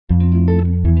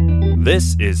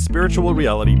This is Spiritual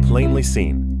Reality Plainly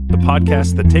Seen, the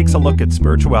podcast that takes a look at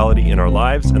spirituality in our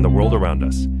lives and the world around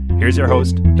us. Here's your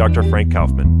host, Dr. Frank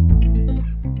Kaufmann.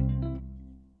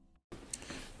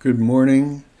 Good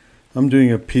morning. I'm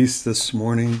doing a piece this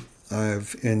morning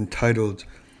I've entitled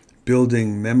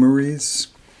Building Memories.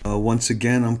 Once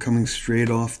again, I'm coming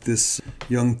straight off this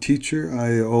young teacher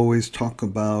I always talk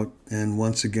about, and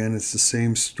once again, it's the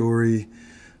same story,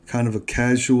 kind of a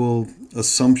casual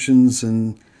assumptions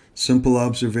and simple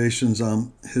observations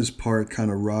on his part kind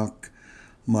of rock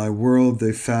my world.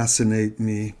 They fascinate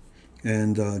me,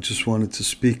 and just wanted to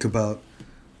speak about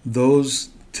those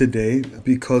today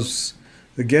because,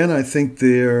 again, I think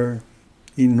they're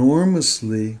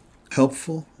enormously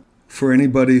helpful for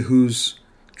anybody who's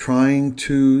trying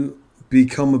to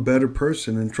become a better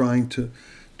person and trying to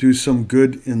do some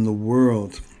good in the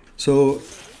world. So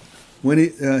when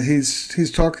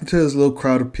he's talking to his little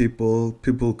crowd of people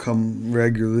come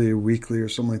regularly or weekly or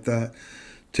something like that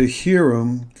to hear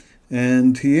him,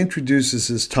 and he introduces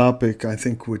his topic, I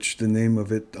think, which the name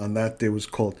of it on that day was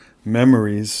called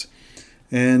Memories.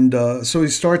 And so he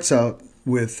starts out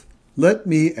with, "Let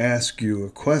me ask you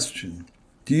a question.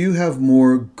 Do you have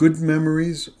more good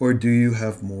memories or do you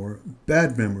have more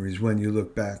bad memories when you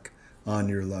look back on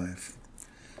your life?"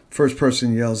 First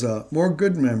person yells out, "More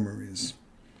good memories."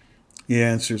 He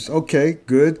answers, "Okay,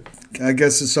 good. I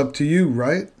guess it's up to you,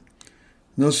 right?"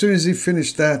 And as soon as he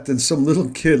finished that, then some little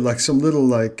kid, some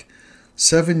little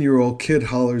 7-year-old kid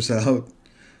hollers out,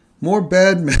 more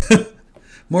bad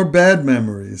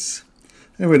memories."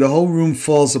 Anyway, the whole room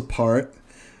falls apart.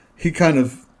 He kind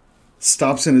of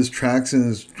stops in his tracks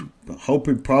and is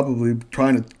probably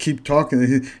trying to keep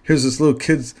talking. Here's this little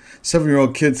kid,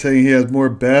 7-year-old kid, saying he has more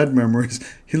bad memories.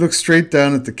 He looks straight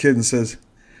down at the kid and says,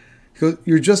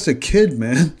 "You're just a kid,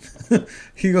 man."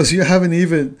 He goes, "You haven't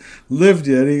even lived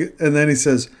yet." And then he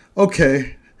says,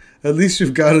 "Okay, at least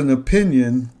you've got an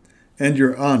opinion and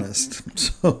you're honest."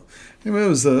 So anyway, it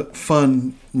was a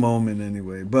fun moment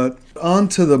anyway. But on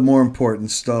to the more important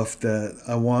stuff that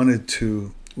I wanted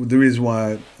to, the reason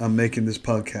why I'm making this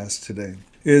podcast today,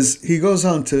 is he goes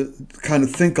on to kind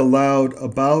of think aloud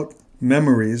about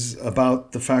memories,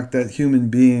 about the fact that human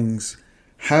beings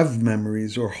have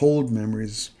memories or hold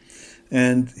memories.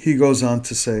 And he goes on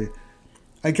to say,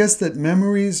 "I guess that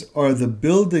memories are the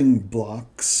building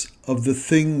blocks of the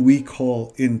thing we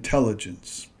call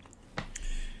intelligence.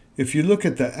 If you look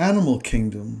at the animal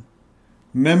kingdom,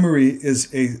 memory is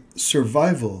a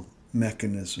survival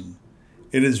mechanism.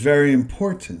 It is very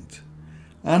important.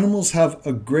 Animals have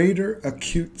a greater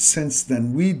acute sense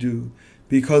than we do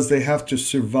because they have to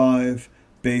survive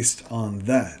based on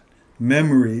that.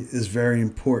 Memory is very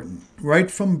important. Right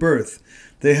from birth,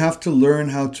 they have to learn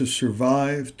how to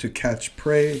survive, to catch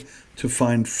prey, to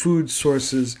find food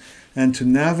sources, and to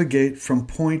navigate from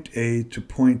point A to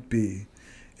point B.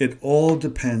 It all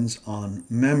depends on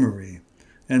memory,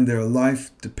 and their life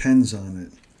depends on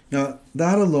it." Now,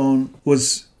 that alone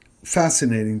was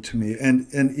fascinating to me and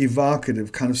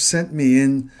evocative, kind of sent me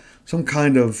in some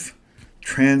kind of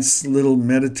trance little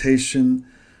meditation,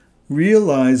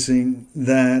 realizing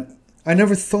that I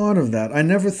never thought of that. I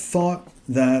never thought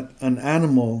that an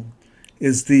animal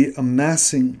is the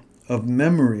amassing of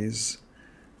memories,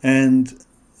 and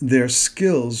their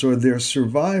skills or their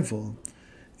survival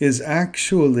is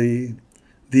actually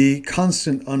the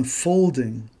constant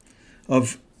unfolding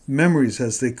of memories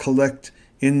as they collect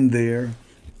in their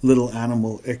little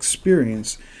animal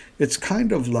experience. It's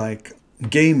kind of like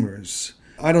gamers.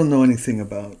 I don't know anything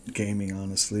about gaming,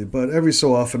 honestly, but every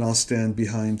so often I'll stand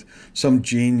behind some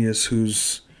genius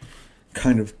who's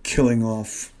kind of killing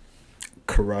off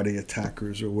karate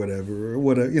attackers or whatever,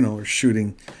 or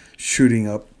shooting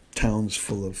up towns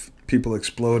full of people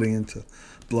exploding into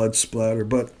blood splatter.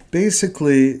 But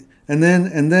basically, and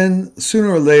then sooner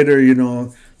or later,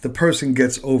 the person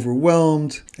gets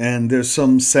overwhelmed and there's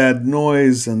some sad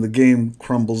noise and the game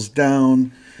crumbles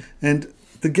down. And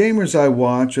the gamers I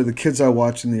watch, or the kids I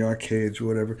watch in the arcades or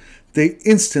whatever, they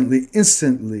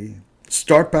instantly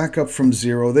start back up from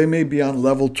zero. They may be on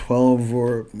level 12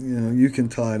 or, you can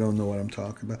tell I don't know what I'm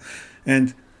talking about.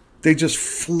 And they just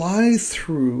fly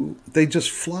through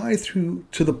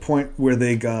to the point where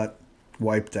they got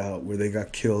wiped out, where they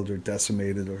got killed or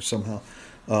decimated or somehow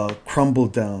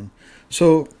crumbled down.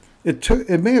 So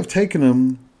it may have taken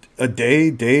them a day,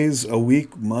 days, a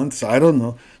week, months, I don't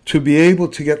know, to be able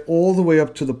to get all the way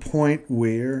up to the point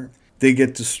where they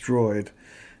get destroyed.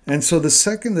 And so the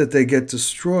second that they get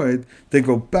destroyed, they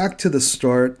go back to the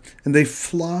start and they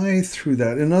fly through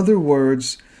that. In other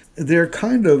words, they're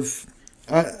kind of,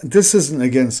 this isn't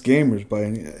against gamers by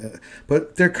any,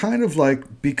 but they're kind of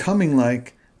like becoming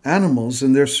like animals,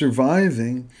 and they're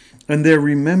surviving, and they're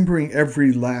remembering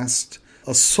every last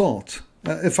assault.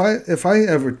 If I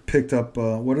ever picked up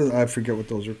I forget what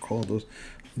those are called,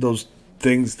 those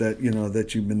things that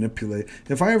that you manipulate.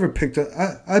 If I ever picked up,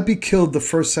 I'd be killed the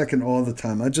first second all the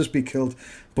time. I'd just be killed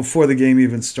before the game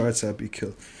even starts. I'd be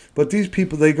killed. But these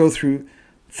people, they go through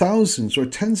thousands or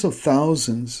tens of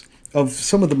thousands of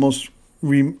some of the most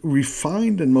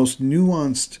refined and most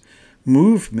nuanced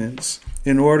movements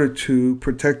in order to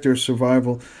protect their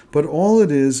survival. But all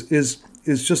it is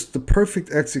just the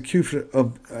perfect execution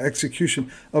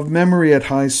of memory at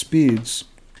high speeds.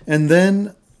 And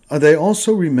then they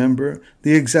also remember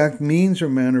the exact means or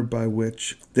manner by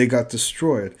which they got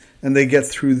destroyed. And they get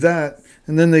through that,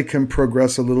 and then they can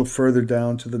progress a little further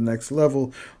down to the next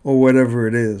level or whatever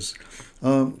it is.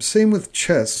 Same with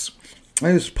chess.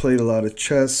 I used to play a lot of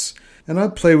chess, and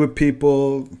I'd play with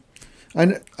people.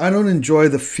 I don't enjoy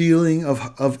the feeling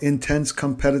of intense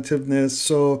competitiveness.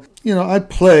 So, I'd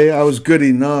play. I was good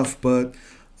enough, but,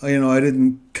 I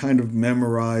didn't kind of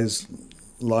memorize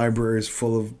libraries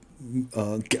full of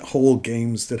whole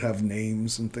games that have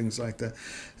names and things like that.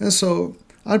 And so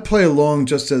I'd play along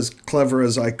just as clever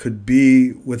as I could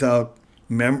be without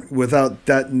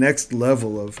that next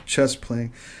level of chess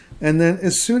playing. And then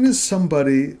as soon as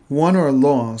somebody won or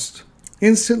lost,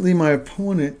 instantly my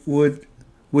opponent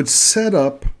would set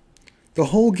up the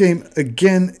whole game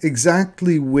again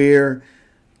exactly where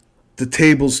the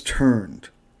tables turned,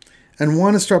 and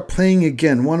want to start playing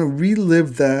again, want to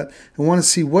relive that, and want to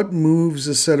see what moves,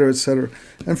 etc., etc.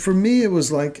 And for me, it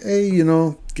was like, hey,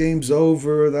 game's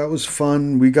over. That was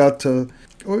fun. We got to,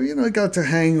 I got to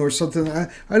hang or something.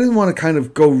 I didn't want to kind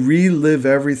of go relive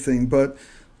everything, but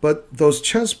those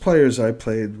chess players I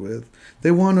played with,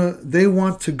 they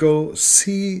want to go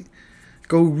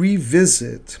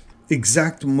revisit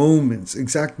exact moments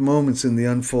in the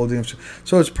unfolding of.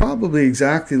 So it's probably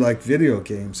exactly like video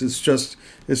games. It's just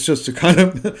a kind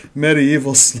of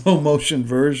medieval slow motion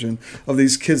version of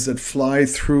these kids that fly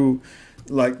through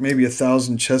like maybe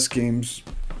 1,000 chess games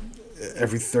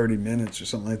every 30 minutes or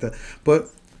something like that. But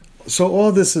so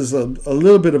all this is a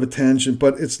little bit of a tangent,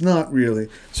 but it's not really.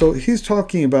 So he's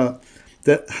talking about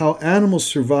that how animals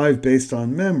survive based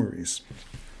on memories.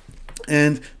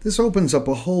 And this opens up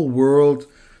a whole world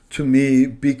to me,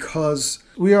 because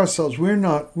we ourselves, we're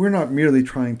not merely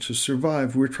trying to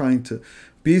survive. We're trying to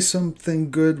be something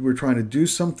good. We're trying to do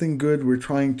something good.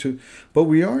 But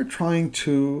we are trying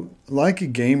to, like a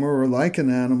gamer or like an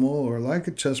animal or like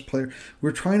a chess player,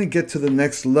 we're trying to get to the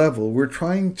next level. We're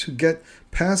trying to get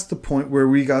past the point where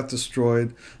we got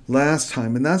destroyed last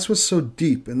time. And that's what's so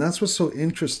deep, and that's what's so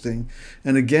interesting.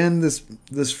 And again,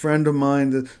 this friend of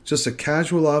mine, just a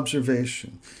casual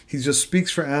observation. He just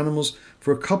speaks for animals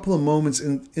for a couple of moments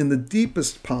in the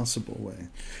deepest possible way.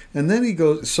 And then he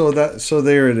goes, so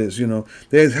there it is,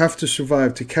 they have to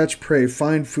survive, to catch prey,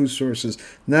 find food sources,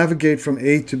 navigate from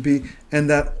A to B, and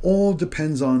that all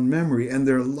depends on memory, and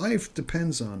their life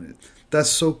depends on it.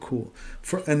 That's so cool.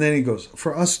 And then he goes,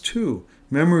 for us too,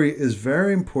 memory is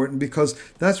very important, because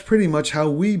that's pretty much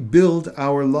how we build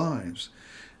our lives.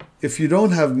 If you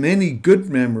don't have many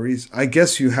good memories, I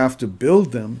guess you have to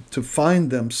build them to find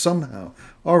them somehow.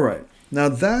 All right. Now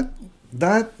that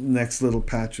next little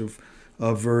patch of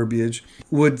verbiage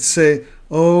would say,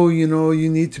 oh, you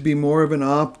need to be more of an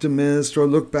optimist, or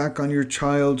look back on your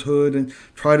childhood and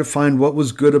try to find what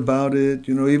was good about it.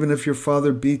 Even if your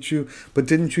father beat you, but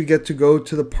didn't you get to go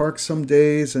to the park some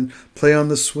days and play on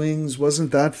the swings?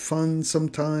 Wasn't that fun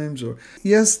sometimes? Or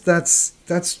yes,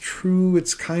 that's true.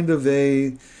 It's kind of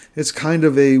a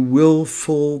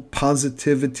willful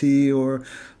positivity or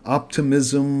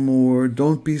optimism, or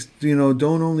don't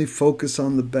only focus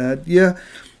on the bad.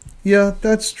 Yeah,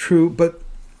 that's true. But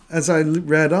as I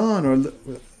read on, or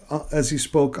as he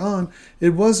spoke on, it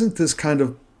wasn't this kind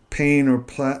of plain or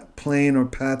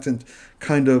patent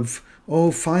kind of,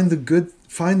 find the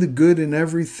good in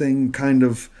everything kind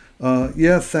of,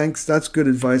 thanks, that's good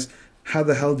advice. How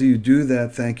the hell do you do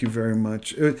that? Thank you very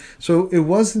much. So it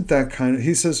wasn't that kind of,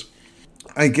 he says,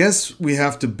 I guess we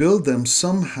have to build them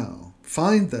somehow.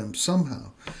 Find them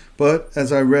somehow. But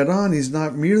as I read on, he's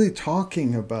not merely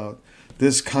talking about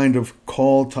this kind of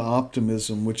call to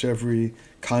optimism, which every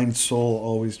kind soul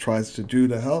always tries to do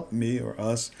to help me or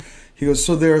us. He goes,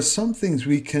 so there are some things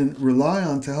we can rely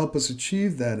on to help us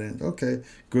achieve that end. Okay,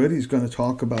 good. He's going to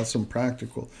talk about some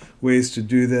practical ways to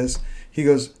do this. He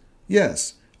goes,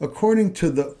 yes, according to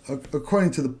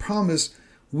the promise,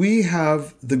 we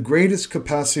have the greatest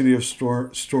capacity of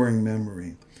storing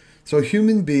memory. So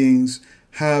human beings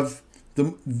have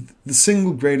the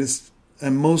single greatest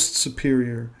and most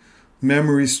superior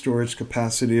memory storage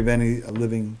capacity of any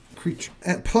living creature.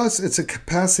 And plus, it's a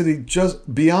capacity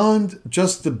just beyond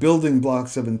just the building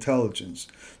blocks of intelligence.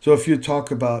 So if you talk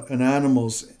about an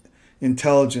animal's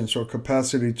intelligence or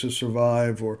capacity to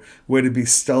survive, or way to be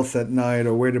stealth at night,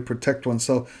 or way to protect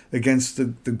oneself against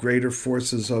the greater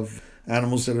forces of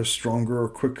animals that are stronger or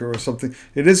quicker or something.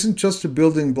 It isn't just the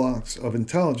building blocks of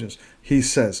intelligence. He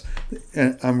says,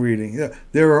 and I'm reading,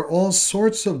 there are all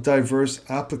sorts of diverse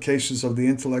applications of the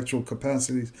intellectual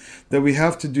capacities that we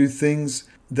have to do things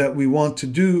that we want to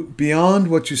do beyond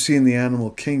what you see in the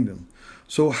animal kingdom.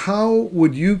 So how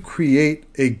would you create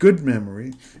a good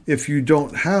memory if you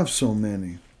don't have so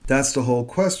many? That's the whole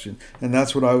question. And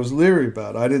that's what I was leery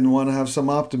about. I didn't want to have some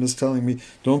optimist telling me,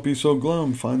 don't be so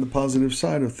glum, find the positive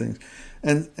side of things.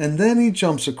 And then he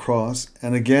jumps across,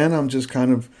 and again, I'm just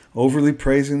kind of overly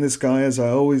praising this guy, as I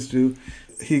always do.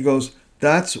 He goes,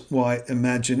 that's why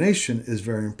imagination is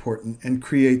very important and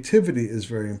creativity is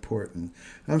very important.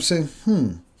 I'm saying,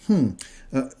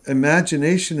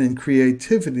 imagination and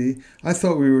creativity, I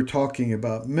thought we were talking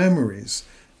about memories.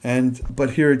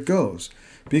 But here it goes.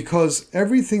 Because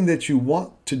everything that you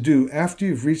want to do after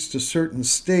you've reached a certain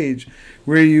stage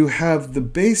where you have the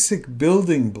basic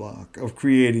building block of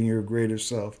creating your greater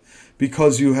self,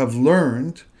 because you have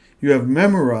learned, you have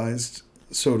memorized,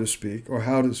 so to speak, or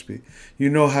how to speak. You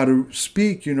know how to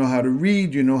speak, you know how to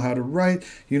read, you know how to write,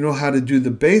 you know how to do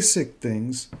the basic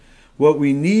things. What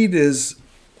we need is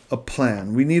a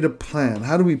plan. We need a plan.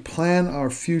 How do we plan our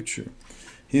future?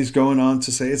 He's going on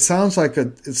to say, it sounds like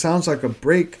a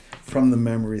break from the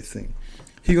memory thing.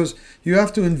 He goes, you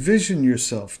have to envision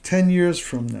yourself 10 years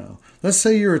from now. Let's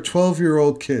say you're a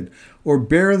 12-year-old kid, or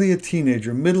barely a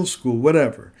teenager, middle school,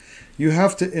 whatever. You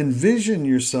have to envision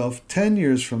yourself 10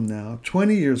 years from now,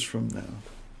 20 years from now.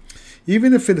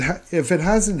 Even if it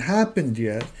hasn't happened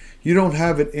yet, you don't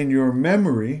have it in your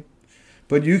memory,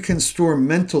 but you can store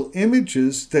mental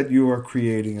images that you are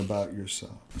creating about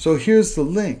yourself. So here's the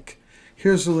link.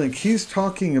 He's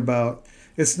talking about,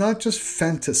 it's not just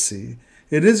fantasy.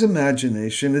 It is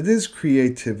imagination. It is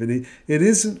creativity. It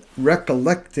isn't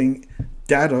recollecting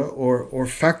data or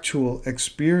factual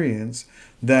experience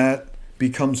that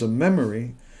becomes a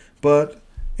memory, but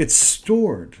it's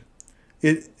stored.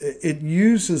 It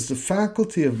uses the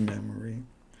faculty of memory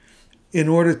in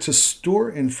order to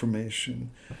store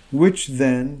information, which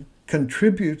then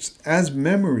contributes, as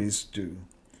memories do,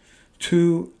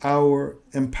 to our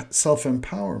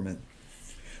self-empowerment.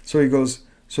 So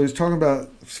he's talking about,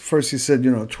 first he said,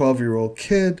 12-year-old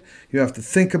kid, you have to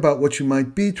think about what you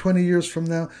might be 20 years from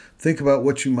now, think about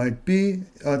what you might be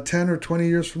 10 or 20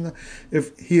 years from now.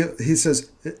 If he says,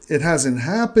 it hasn't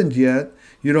happened yet,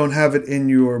 you don't have it in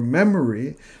your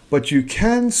memory, but you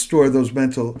can store those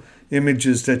mental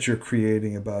images that you're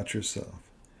creating about yourself.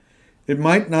 It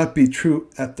might not be true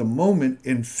at the moment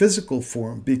in physical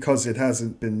form because it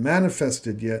hasn't been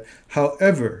manifested yet.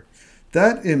 However,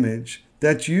 that image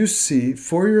that you see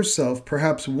for yourself,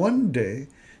 perhaps one day,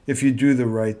 if you do the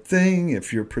right thing,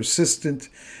 if you're persistent,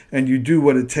 and you do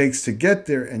what it takes to get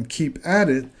there and keep at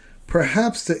it,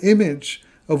 perhaps the image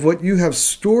of what you have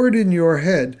stored in your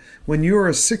head when you're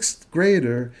a sixth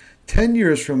grader 10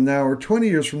 years from now, or 20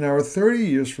 years from now, or 30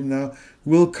 years from now,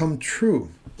 will come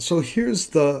true. So here's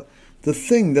the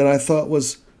thing that I thought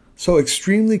was so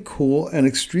extremely cool and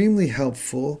extremely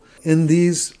helpful in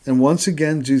these, and once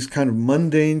again, these kind of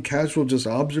mundane, casual, just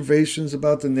observations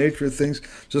about the nature of things,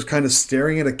 just kind of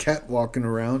staring at a cat walking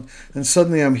around, and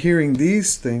suddenly I'm hearing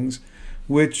these things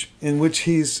in which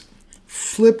he's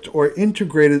flipped or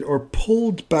integrated or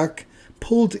pulled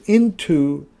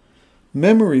into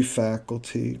memory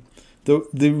faculty,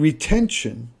 the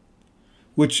retention,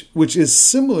 which is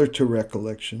similar to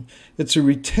recollection. It's a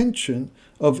retention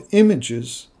of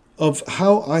images of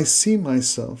how I see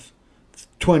myself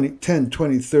 10,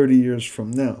 20, 30 years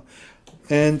from now.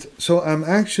 And so I'm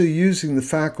actually using the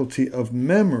faculty of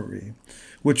memory,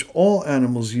 which all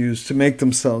animals use to make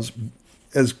themselves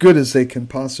as good as they can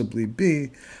possibly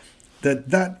be,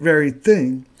 that very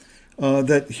thing,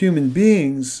 that human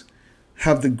beings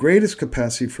have the greatest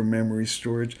capacity for memory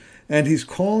storage. And he's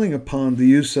calling upon the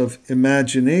use of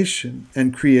imagination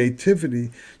and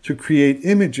creativity to create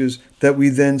images that we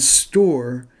then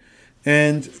store,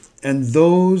 and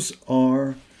those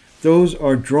are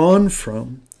drawn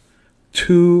from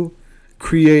to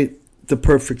create the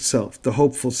perfect self, the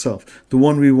hopeful self, the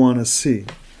one we want to see.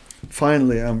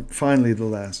 Finally the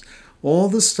last. All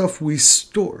the stuff we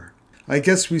store, I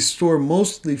guess we store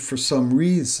mostly for some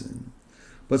reason.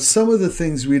 But some of the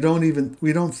things we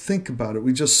don't think about it.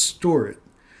 We just store it.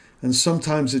 And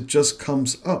sometimes it just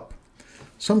comes up.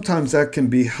 sometimes that can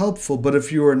be helpful, but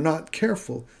if you are not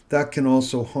careful, that can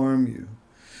also harm you.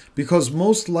 Because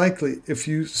most likely, if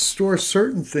you store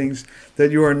certain things that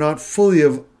you are not fully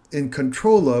in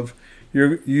control of,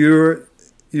 you're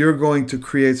going to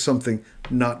create something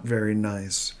not very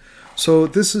nice. So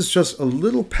this is just a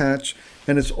little patch,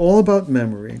 and it's all about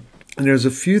memory. And there's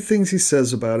a few things he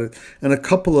says about it, and a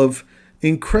couple of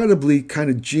incredibly kind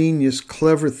of genius,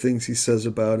 clever things he says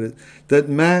about it that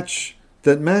match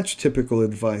typical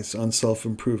advice on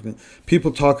self-improvement.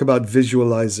 People talk about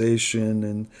visualization,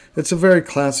 and it's a very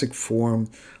classic form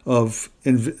of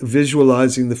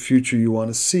visualizing the future you want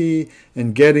to see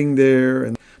and getting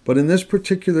there. But in this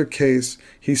particular case,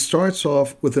 he starts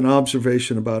off with an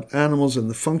observation about animals and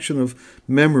the function of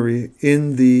memory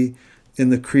in the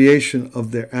creation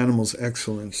of their animals'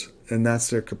 excellence, and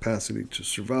that's their capacity to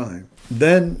survive.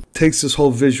 Then takes this whole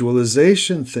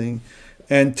visualization thing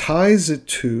and ties it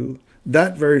to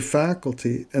that very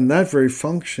faculty and that very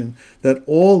function that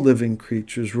all living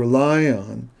creatures rely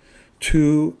on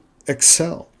to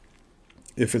excel.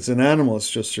 If it's an animal, it's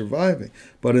just surviving.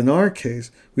 But in our case,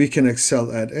 we can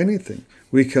excel at anything.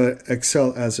 We could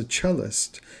excel as a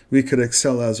cellist. We could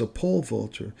excel as a pole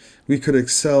vaulter. We could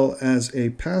excel as a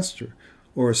pastor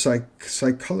or a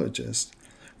psychologist.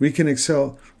 We can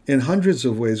excel in hundreds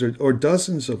of ways or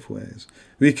dozens of ways.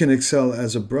 We can excel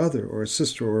as a brother or a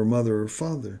sister or a mother or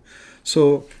father.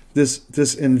 So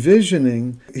this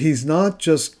envisioning, he's not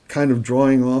just kind of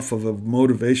drawing off of a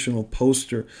motivational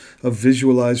poster of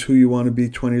visualize who you want to be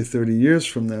 20 or 30 years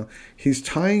from now. He's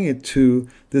tying it to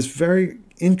this very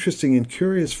interesting and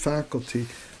curious faculty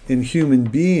in human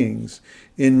beings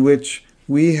in which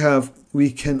we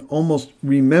can almost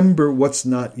remember what's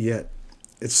not yet.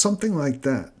 It's something like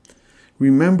that.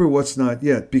 Remember what's not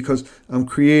yet, because I'm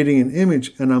creating an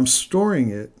image and I'm storing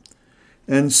it.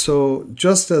 And so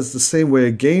just as the same way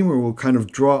a gamer will kind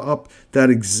of draw up that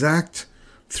exact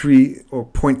 3 or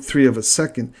 0.3 of a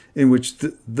second in which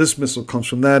this missile comes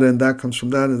from that and that comes from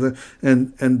that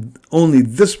and only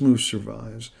this move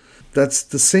survives, that's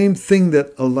the same thing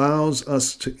that allows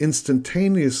us to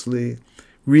instantaneously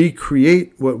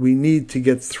recreate what we need to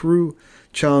get through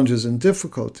challenges and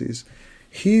difficulties.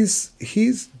 He's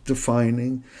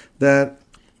defining that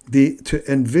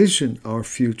to envision our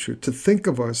future, to think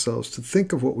of ourselves, to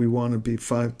think of what we want to be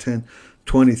 5, 10,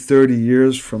 20, 30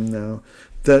 years from now,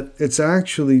 that it's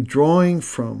actually drawing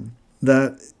from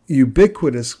that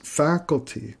ubiquitous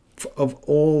faculty of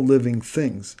all living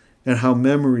things and how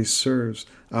memory serves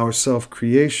our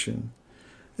self-creation.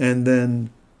 And then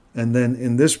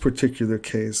in this particular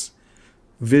case,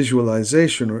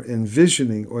 visualization or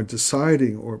envisioning or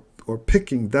deciding or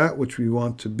picking that which we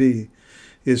want to be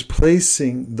is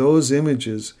placing those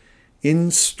images in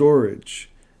storage,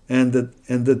 and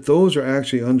that those are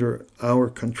actually under our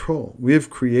control. We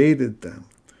have created them.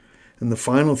 And the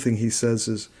final thing he says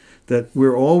is that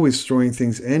we're always storing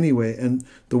things anyway, and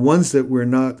the ones that we're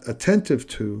not attentive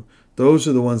to, those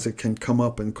are the ones that can come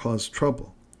up and cause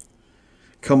trouble.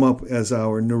 Come up as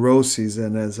our neuroses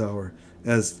and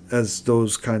as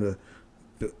those kind of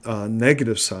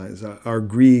negative sides, our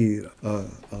greed,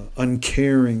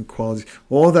 uncaring qualities.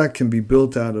 All that can be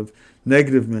built out of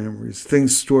negative memories,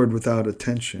 things stored without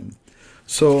attention.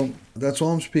 So that's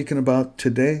all I'm speaking about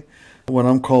today. What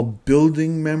I'm called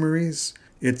building memories.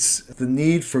 It's the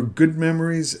need for good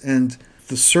memories and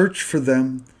the search for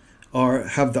them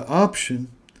have the option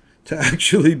to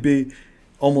actually be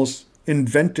almost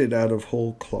invented out of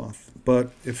whole cloth.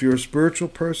 But if you're a spiritual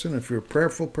person, if you're a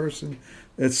prayerful person,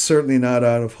 it's certainly not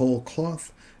out of whole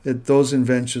cloth. Those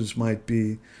inventions might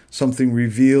be something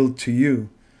revealed to you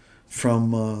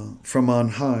from on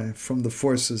high, from the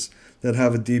forces that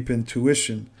have a deep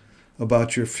intuition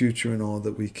about your future and all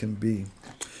that we can be.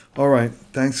 All right.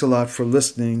 Thanks a lot for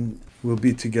listening. We'll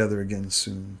be together again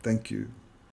soon. Thank you.